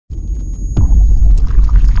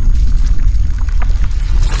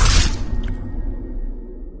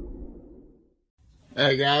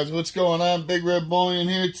Hey guys, what's going on? Big Red Bullion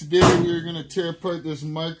here. Today we're going to tear apart this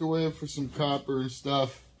microwave for some copper and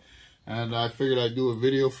stuff. And I figured I'd do a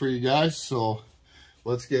video for you guys, so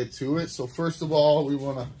let's get to it. So first of all, we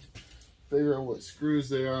want to figure out what screws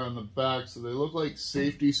they are on the back. So they look like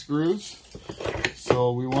safety screws.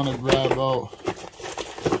 So we want to grab out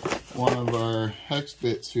one of our hex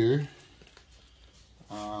bits here.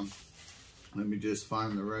 Let me just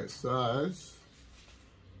find the right size.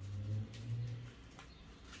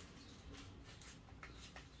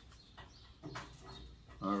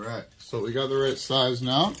 Alright, so we got the right size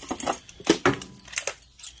now.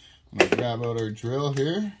 I'm going to grab out our drill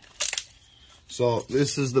here. So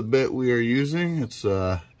this is the bit we are using. It's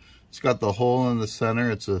got the hole in the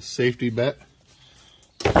center. It's a safety bit.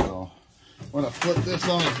 So I'm going to flip this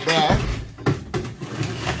on its back.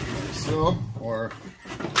 Like so, or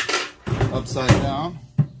upside down.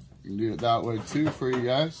 You can do it that way too for you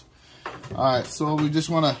guys. Alright, so we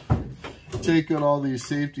just want to take out all these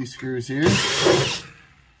safety screws here.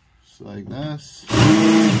 Like this,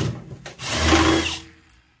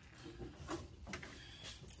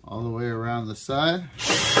 all the way around the side,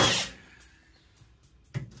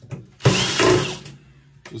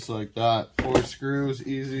 just like that. 4 screws,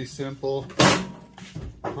 easy, simple.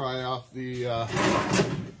 Pry off the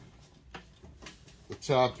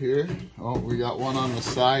top here. Oh, we got one on the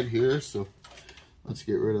side here, so let's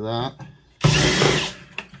get rid of that.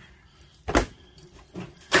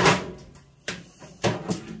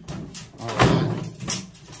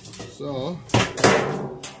 So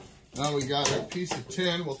now we got our piece of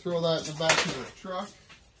tin. We'll throw that in the back of the truck.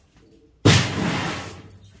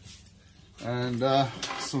 And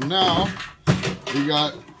so now we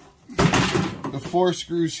got the 4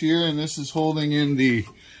 screws here, and this is holding in the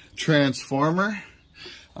transformer.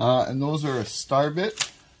 And those are a star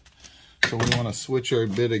bit. So we want to switch our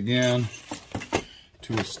bit again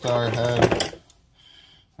to a star head.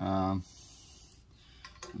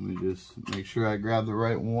 Let me just make sure I grab the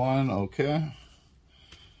right one. Okay.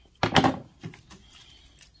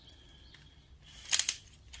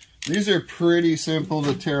 These are pretty simple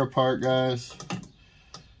to tear apart, guys.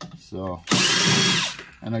 So,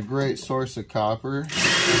 and a great source of copper.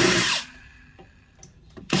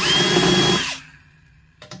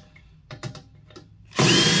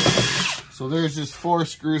 So there's just 4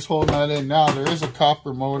 screws holding that in. Now there is a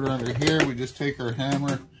copper motor under here. We just take our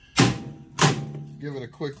hammer, give it a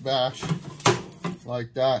quick bash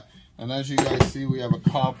like that, and as you guys see, we have a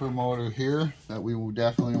copper motor here that we will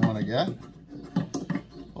definitely want to get.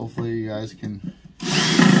 Hopefully you guys can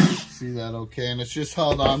see that okay, and it's just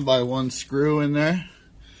held on by 1 screw in there.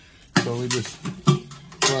 So we just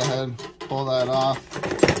go ahead, pull that off,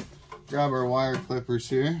 grab our wire clippers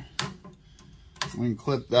here, we can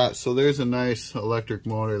clip that. So there's a nice electric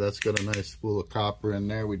motor that's got a nice spool of copper in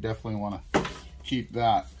there. We definitely want to keep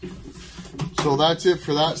that. So that's it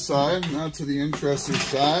for that side. Now to the interesting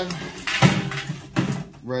side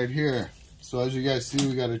right here. So as you guys see,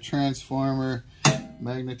 we got a transformer,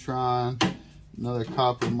 magnetron, another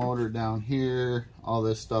copper motor down here, all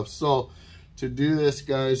this stuff. So to do this,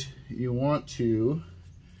 guys, you want to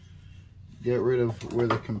get rid of where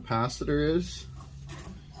the capacitor is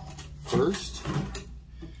first,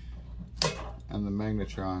 and the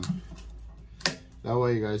magnetron. That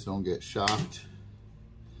way you guys don't get shocked.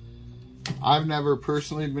 I've never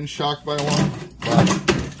personally been shocked by one,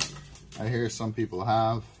 but I hear some people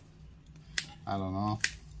have. I don't know.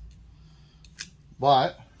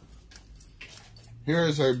 But here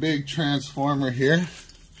is our big transformer here.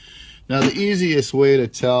 Now the easiest way to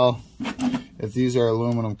tell if these are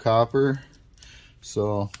aluminum copper,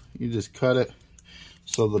 so you just cut it.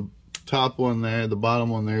 So the top one there, the bottom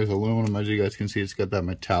one there is aluminum. As you guys can see, it's got that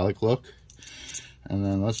metallic look. And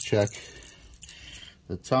then let's check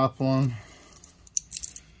the top one.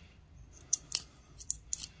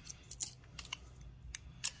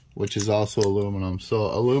 Which is also aluminum. So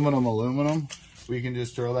aluminum, we can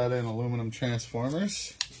just throw that in aluminum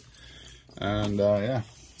transformers. And yeah,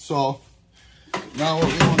 so now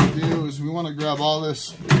what we want to do is we want to grab all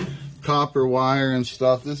this copper wire and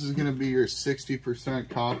stuff. This is going to be your 60%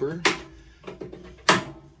 copper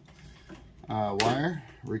wire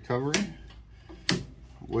recovery,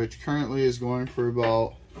 which currently is going for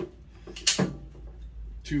about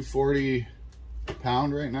 $2.40 a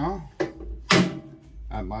pound right now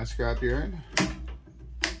at my scrap yard.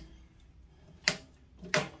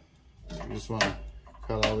 I just want to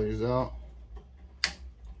cut all these out.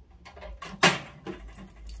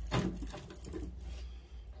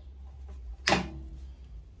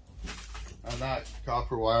 And that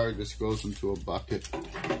copper wire just goes into a bucket.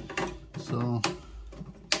 So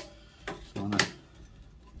just want to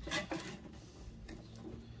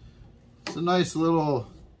a nice little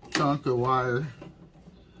chunk of wire.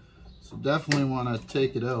 So definitely want to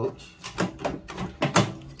take it out.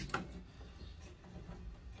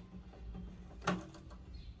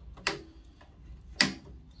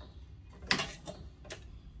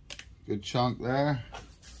 Good chunk there.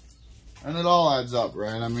 And it all adds up,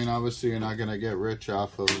 right? I mean, obviously you're not going to get rich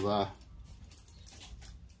off of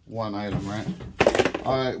one item, right?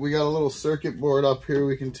 All right, we got a little circuit board up here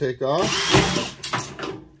we can take off.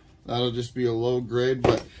 That'll just be a low grade,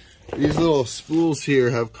 but these little spools here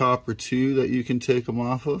have copper too that you can take them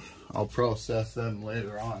off of. I'll process them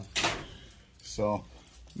later on. So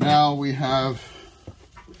now we have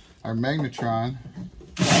our magnetron.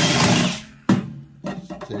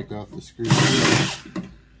 Take off the screw.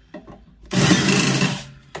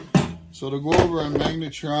 So to go over a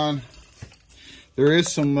magnetron, there is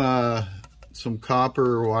some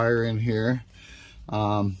copper wire in here.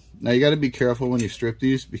 Now you got to be careful when you strip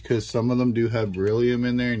these because some of them do have beryllium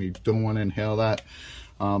in there and you don't want to inhale that.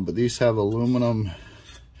 But these have aluminum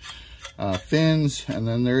fins, and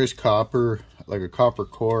then there is copper, like a copper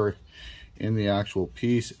core in the actual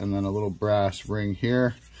piece, and then a little brass ring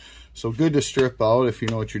here. So good to strip out if you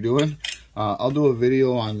know what you're doing. I'll do a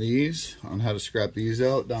video on these, on how to scrap these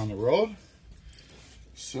out down the road.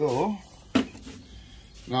 So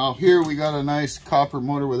now here we got a nice copper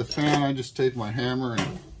motor with a fan. I just take my hammer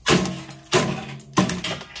and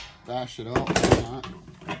bash it out like that.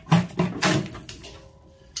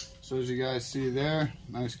 So as you guys see there,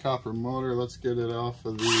 nice copper motor. Let's get it off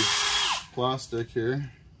of the plastic here.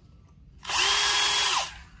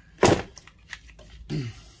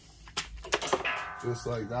 Just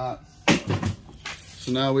like that.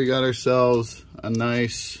 So now we got ourselves a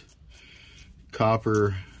nice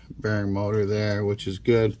copper bearing motor there, which is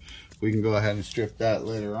good. We can go ahead and strip that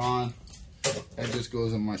later on. That just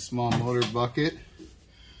goes in my small motor bucket.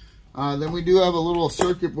 Then we do have a little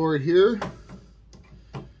circuit board here.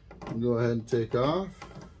 We'll go ahead and take off.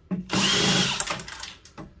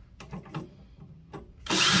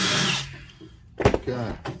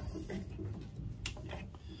 Okay.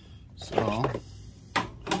 So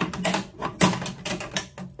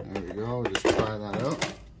there we go. Just pry that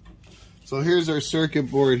out. So here's our circuit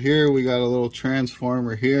board here. We got a little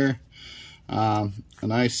transformer here, an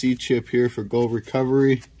IC chip here for gold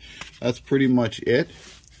recovery. That's pretty much it.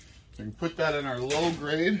 So we can put that in our low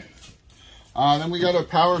grade. Then we got our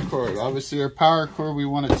power cord. Obviously our power cord we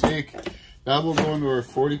want to take, that will go into our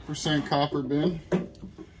 40% copper bin.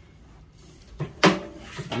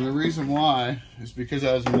 And the reason why is because it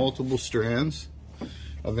has multiple strands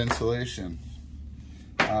of insulation.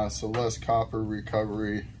 So less copper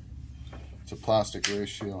recovery to plastic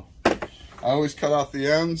ratio. I always cut off the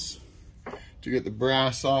ends to get the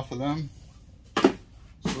brass off of them.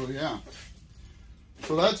 So yeah.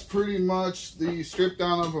 So that's pretty much the strip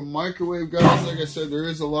down of a microwave, guys. Like I said, there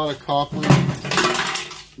is a lot of copper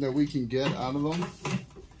that we can get out of them.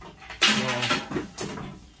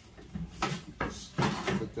 So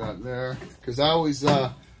put that there, because I always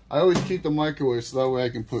keep the microwave so that way I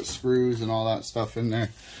can put screws and all that stuff in there.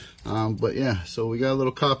 But yeah, so we got a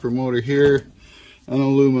little copper motor here, an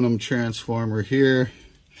aluminum transformer here,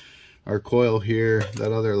 our coil here,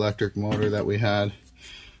 that other electric motor that we had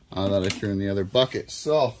that I threw in the other bucket.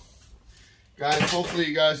 So guys, hopefully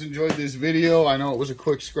you guys enjoyed this video. I know it was a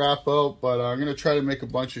quick scrap out, but I'm gonna try to make a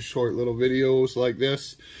bunch of short little videos like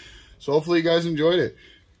this. So hopefully you guys enjoyed it.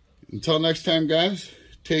 Until next time, guys,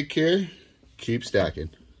 take care, keep stacking.